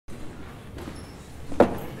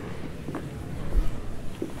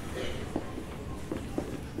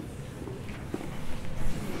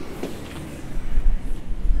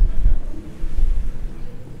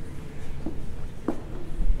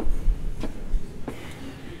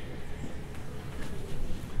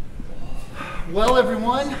Well,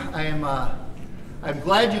 everyone, I'm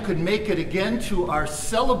glad you could make it again to our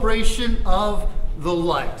celebration of the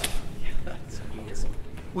light. That's amazing.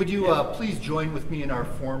 Would you please join with me in our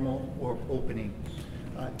formal opening?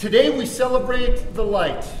 Today we celebrate the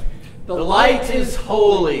light. The light is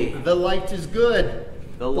holy. The light is good.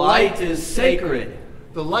 The light is sacred.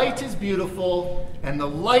 The light is beautiful, and the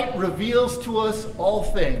light reveals to us all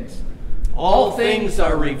things. All things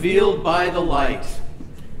are revealed by the light.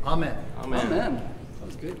 Amen. Amen. Amen. That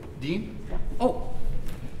was good. Dean? Oh.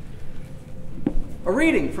 A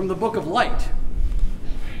reading from the book of Light.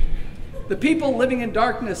 The people living in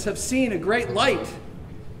darkness have seen a great light,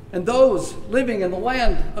 and those living in the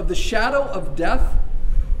land of the shadow of death,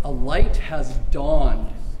 a light has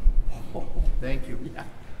dawned. Thank you. Yeah.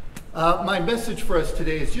 My message for us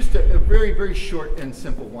today is just a very, very short and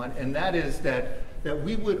simple one, and that is that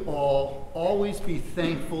we would all always be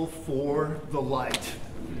thankful for the light.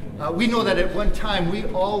 We know that at one time we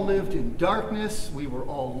all lived in darkness, we were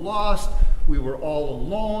all lost, we were all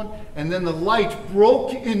alone, and then the light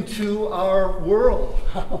broke into our world,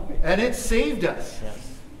 and it saved us.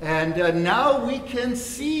 Yes. And now we can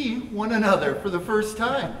see one another for the first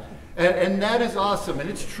time. And that is awesome. And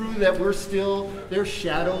it's true that there's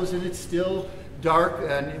shadows and it's still dark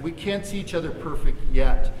and we can't see each other perfect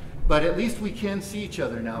yet. But at least we can see each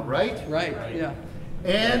other now, right? Right, yeah.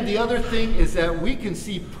 And the other thing is that we can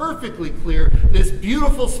see perfectly clear this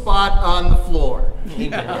beautiful spot on the floor.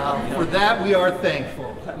 For that we are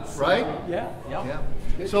thankful, right? Yeah. Yeah.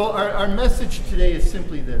 So our message today is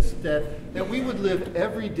simply this, that we would live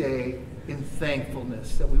every day in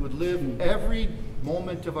thankfulness, that we would live every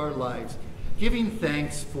moment of our lives giving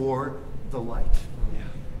thanks for the light.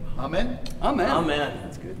 Yeah. Amen? Amen. Amen.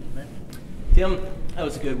 That's good. Amen. Tim, that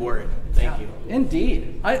was a good word. Thank you.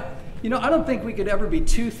 Indeed. I don't think we could ever be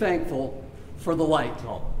too thankful for the light.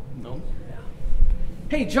 No. Yeah.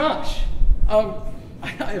 Hey, Josh,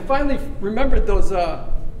 I finally remembered those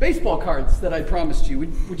baseball cards that I promised you.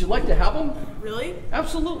 Would you like to have them? Really?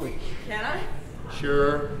 Absolutely. Can I?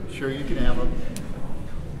 Sure, you can have them.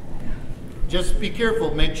 Just be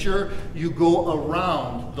careful. Make sure you go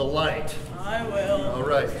around the light. I will. All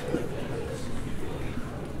right.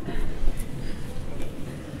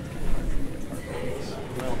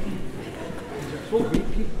 Well,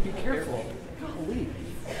 be careful. Golly.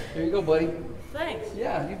 There you go, buddy. Thanks.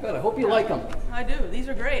 Yeah, you bet. I hope you like them. I do. These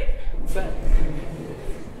are great. You bet.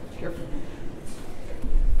 Careful.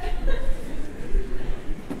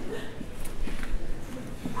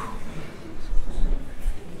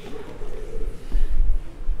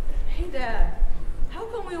 Hey, Dad. How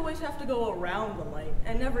come we always have to go around the light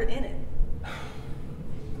and never in it?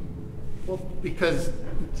 Well, because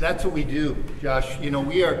that's what we do, Josh. You know,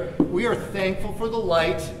 we are thankful for the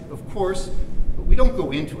light, of course, but we don't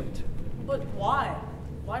go into it. But why?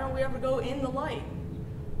 Why don't we ever go in the light?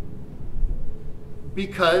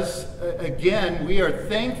 Because again, we are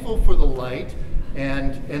thankful for the light,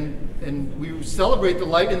 and we celebrate the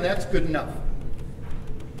light, and that's good enough.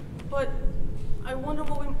 But I wonder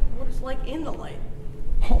what it's like in the light.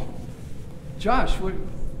 Oh, Josh, what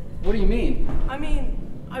do you mean? I mean,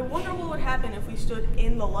 I wonder what would happen if we stood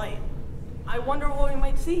in the light. I wonder what we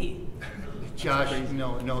might see. Josh,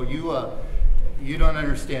 no, you don't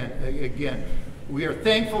understand. Again, we are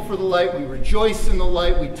thankful for the light. We rejoice in the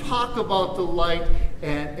light. We talk about the light,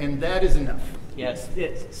 and that is enough. Yes,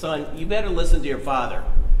 son, you better listen to your father.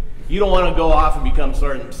 You don't want to go off and become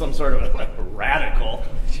some sort of a radical.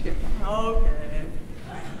 Okay.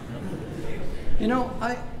 You know,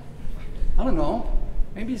 I don't know.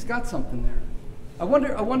 Maybe he's got something there. I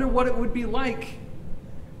wonder what it would be like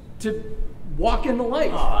to walk in the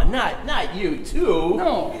light. Oh, not you too.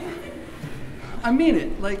 No. I mean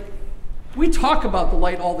it. Like, we talk about the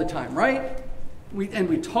light all the time, right? We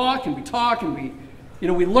talk and we talk and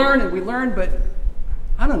we learn, but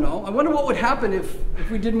I don't know. I wonder what would happen if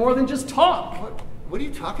we did more than just talk. What are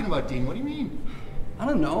you talking about, Dean? What do you mean? I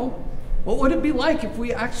don't know. What would it be like if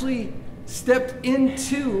we actually stepped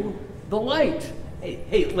into the light?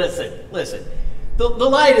 Hey, listen. The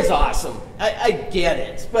light is awesome. I get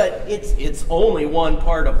it, but it's only one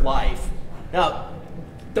part of life. Now,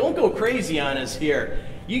 don't go crazy on us here.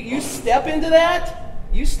 You step into that,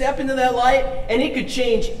 light, and it could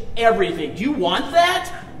change everything. Do you want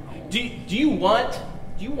that? Do you want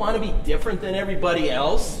to be different than everybody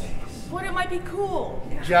else? But it might be cool.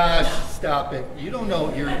 Josh, stop it. You don't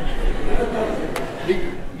know.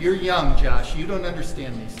 You're young, Josh. You don't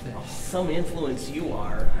understand these things. Some influence you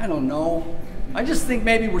are. I don't know. I just think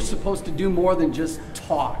maybe we're supposed to do more than just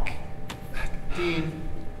talk. Dean,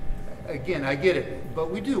 again, I get it,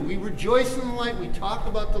 but we do. We rejoice in the light. We talk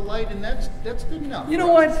about the light, and that's good enough. You know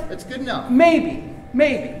what? That's good enough. Maybe.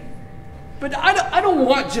 But I don't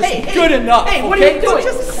want just good enough. Hey, what okay? are you doing?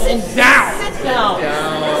 Just sit down. Sit down.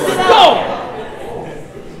 Sit Go. down.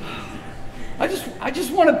 I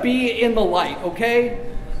just want to be in the light, okay?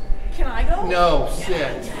 Can I go? No,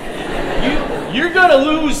 sit. You're gonna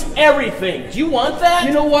lose everything. Do you want that?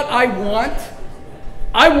 You know what I want?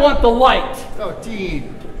 I want the light. Oh,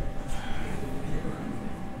 Dean.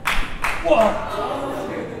 Whoa.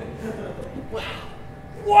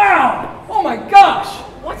 Wow. Oh my gosh.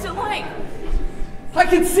 What's it like? I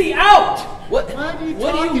can see out. What are you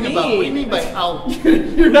What do you talking about? What do you mean? mean by out?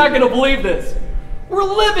 You're not going to believe this. We're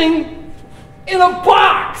living in a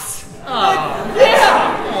box.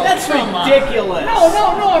 Yeah. That's come on. ridiculous.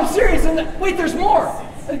 No, I'm serious. And wait, there's more.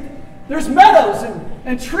 There's meadows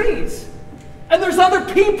and trees. And there's other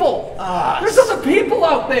people. There's other people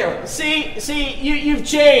out there. See, you've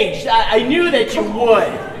changed. I knew that you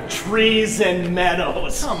would. Trees and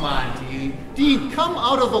meadows. Come on, Dean. Dean, come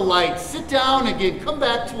out of the light. Sit down again. Come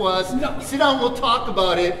back to us. No. Sit down. We'll talk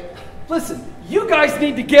about it. Listen, you guys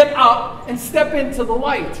need to get up and step into the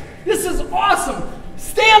light. This is awesome.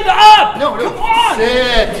 Stand up. No. Come on.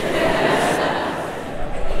 Sit.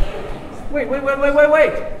 Wait.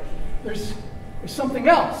 There's something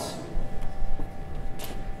else.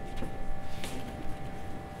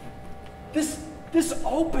 This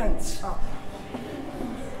opens.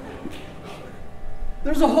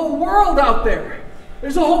 There's a whole world out there.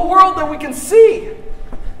 There's a whole world that we can see.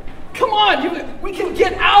 Come on, we can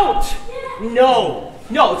get out. No.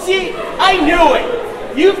 See, I knew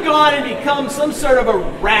it. You've gone and become some sort of a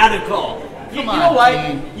radical. You know what?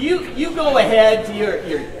 Dean. You go ahead to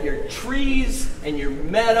your trees and your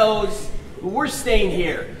meadows. We're staying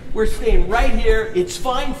here. We're staying right here. It's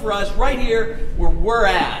fine for us right here where we're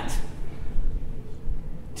at.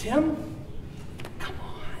 Tim, come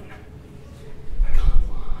on.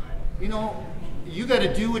 You know, you got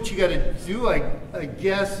to do what you got to do, I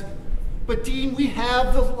guess. But Dean, we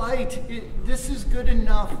have the light. This is good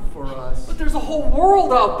enough for us. But there's a whole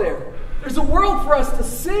world out there. There's a world for us to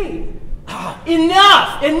see.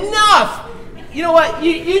 Enough! You know what?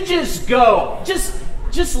 You just go.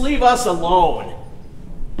 Just leave us alone.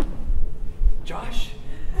 Josh,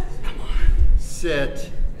 come on. Sit.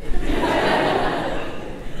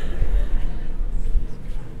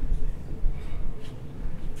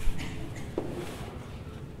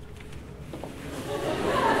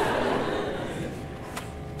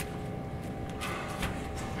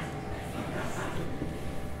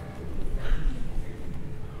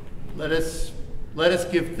 Let us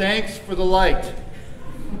give thanks for the light.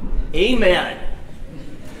 Amen.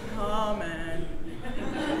 Amen.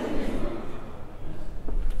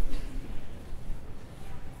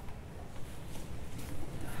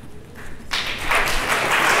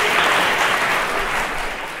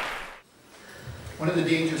 One of the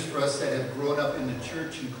dangers for us that have grown up in the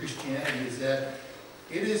church and Christianity is that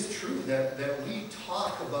it is true that we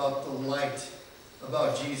talk about the light,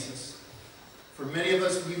 about Jesus. For many of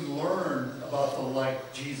us, we learn about the light,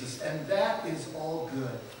 Jesus, and that is all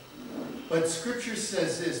good. But Scripture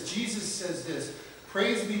says this, Jesus says this,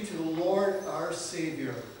 praise be to the Lord our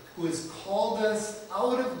Savior, who has called us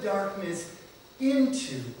out of darkness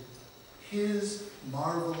into His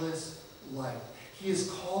marvelous light. He has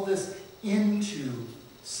called us into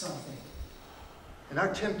something. And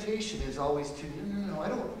our temptation is always to,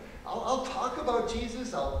 no, I'll talk about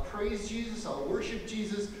Jesus, I'll praise Jesus, I'll worship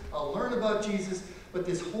Jesus, I'll learn about Jesus, but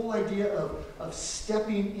this whole idea of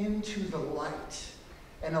stepping into the light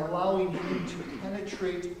and allowing Him to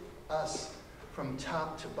penetrate us from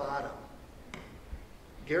top to bottom.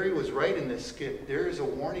 Gary was right in this skit. There is a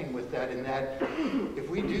warning with that, in that if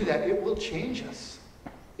we do that, it will change us.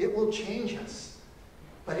 It will change us.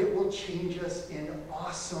 But it will change us in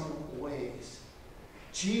awesome ways.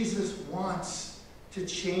 Jesus wants to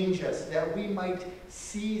change us, that we might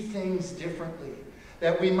see things differently,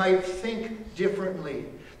 that we might think differently,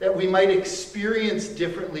 that we might experience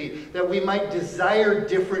differently, that we might desire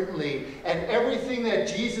differently. And everything that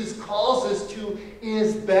Jesus calls us to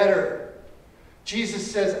is better. Jesus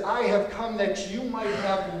says, I have come that you might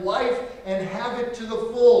have life and have it to the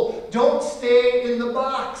full. Don't stay in the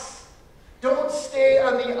box. Don't stay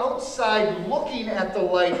on the outside looking at the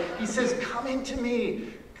light. He says, come into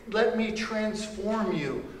me. Let me transform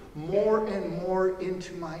you more and more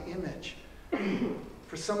into my image.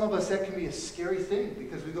 For some of us, that can be a scary thing,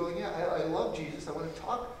 because we go, yeah, I love Jesus, I want to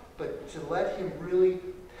talk, but to let Him really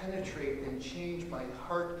penetrate and change my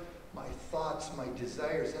heart, my thoughts, my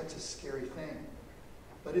desires, that's a scary thing.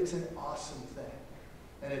 But it's an awesome thing.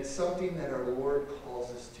 And it's something that our Lord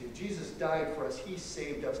calls us to. Jesus died for us. He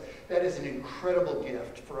saved us. That is an incredible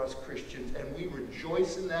gift for us Christians. And we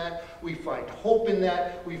rejoice in that. We find hope in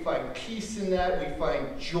that. We find peace in that. We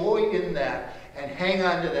find joy in that. And hang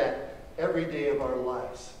on to that every day of our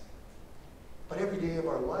lives. But every day of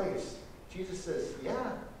our lives, Jesus says,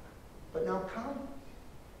 yeah, but now come.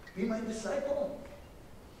 Be my disciple.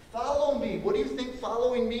 Follow me. What do you think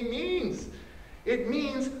following me means? It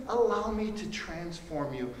means allow me to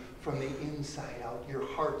transform you from the inside out, your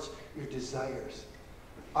hearts, your desires.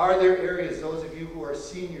 Are there areas, those of you who are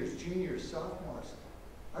seniors, juniors, sophomores,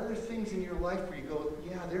 are there things in your life where you go,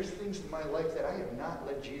 yeah, there's things in my life that I have not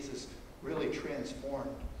let Jesus really transform,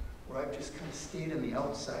 where I've just kind of stayed on the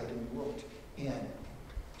outside and looked in.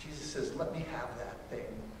 Jesus says, let me have that thing.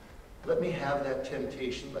 Let me have that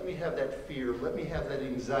temptation. Let me have that fear. Let me have that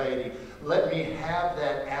anxiety. Let me have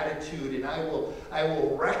that attitude, and I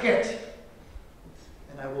will wreck it.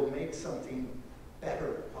 And I will make something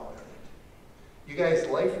better out of it. You guys,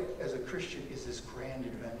 life as a Christian is this grand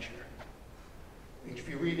adventure. If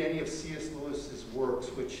you read any of C.S. Lewis's works,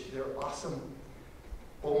 which they're awesome,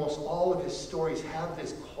 almost all of his stories have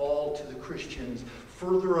this call to the Christians.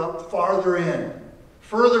 Further up, farther in.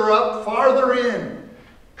 Further up, farther in.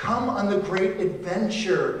 Come on the great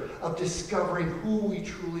adventure of discovering who we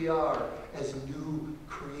truly are as new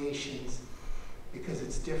creations, because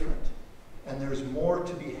it's different. And there's more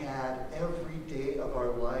to be had every day of our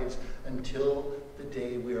lives until the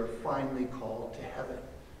day we are finally called to heaven.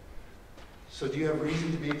 So do you have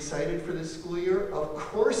reason to be excited for this school year? Of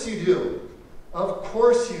course you do. Of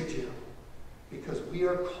course you do. Because we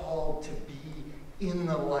are called to be in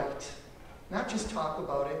the light. Not just talk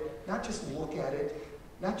about it, not just look at it,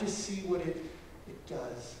 not just see what it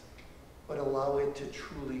does, but allow it to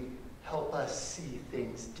truly help us see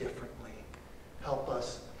things differently. Help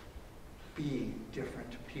us be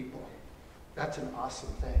different people. That's an awesome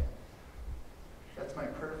thing. That's my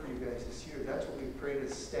prayer for you guys this year. That's what we prayed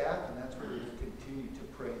as staff, and that's what we will continue to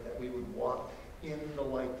pray, that we would walk in the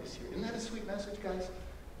light this year. Isn't that a sweet message, guys?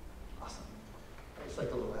 Awesome. It's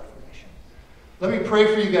like a little affirmation. Let me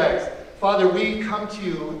pray for you guys. Father, we come to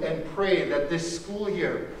you and pray that this school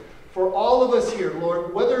year, for all of us here,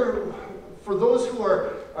 Lord, whether for those who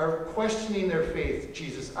are questioning their faith,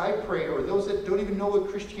 Jesus, I pray, or those that don't even know what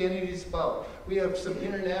Christianity is about. We have some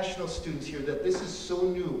international students here, that this is so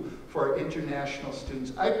new for our international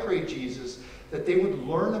students. I pray, Jesus, that they would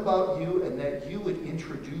learn about you and that you would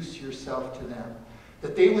introduce yourself to them.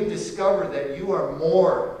 That they would discover that you are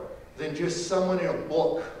more than just someone in a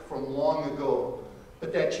book from long ago,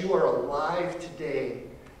 but that you are alive today,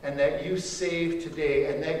 and that you save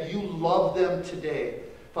today, and that you love them today.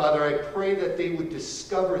 Father, I pray that they would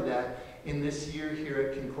discover that in this year here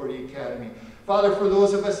at Concordia Academy. Father, for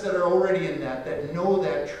those of us that are already in that know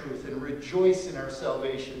that truth and rejoice in our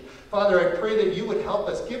salvation, Father, I pray that you would help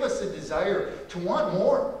us, give us a desire to want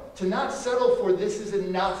more, to not settle for this is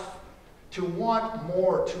enough, to want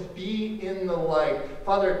more, to be in the light.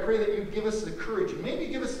 Father, I pray that you give us the courage, and maybe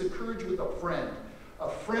give us the courage with a friend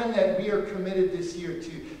that we are committed this year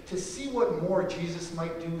to see what more Jesus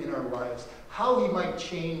might do in our lives, how he might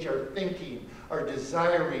change our thinking, our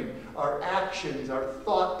desiring, our actions, our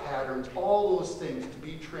thought patterns, all those things to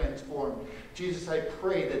be transformed. Jesus, I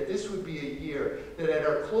pray that this would be a year, that at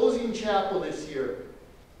our closing chapel this year,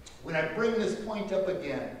 when I bring this point up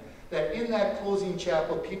again, that in that closing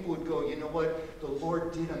chapel, people would go, you know what? The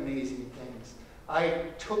Lord did amazing things. I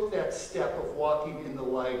took that step of walking in the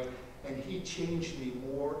light, and he changed me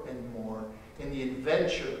more and more in the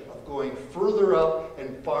adventure of going further up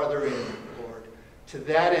and farther in, Lord. To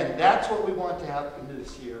that end, that's what we want to happen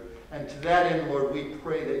this year. And to that end, Lord, we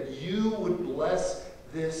pray that you would bless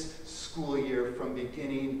this school year from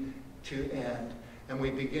beginning to end. And we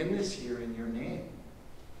begin this year in your name.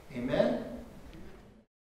 Amen.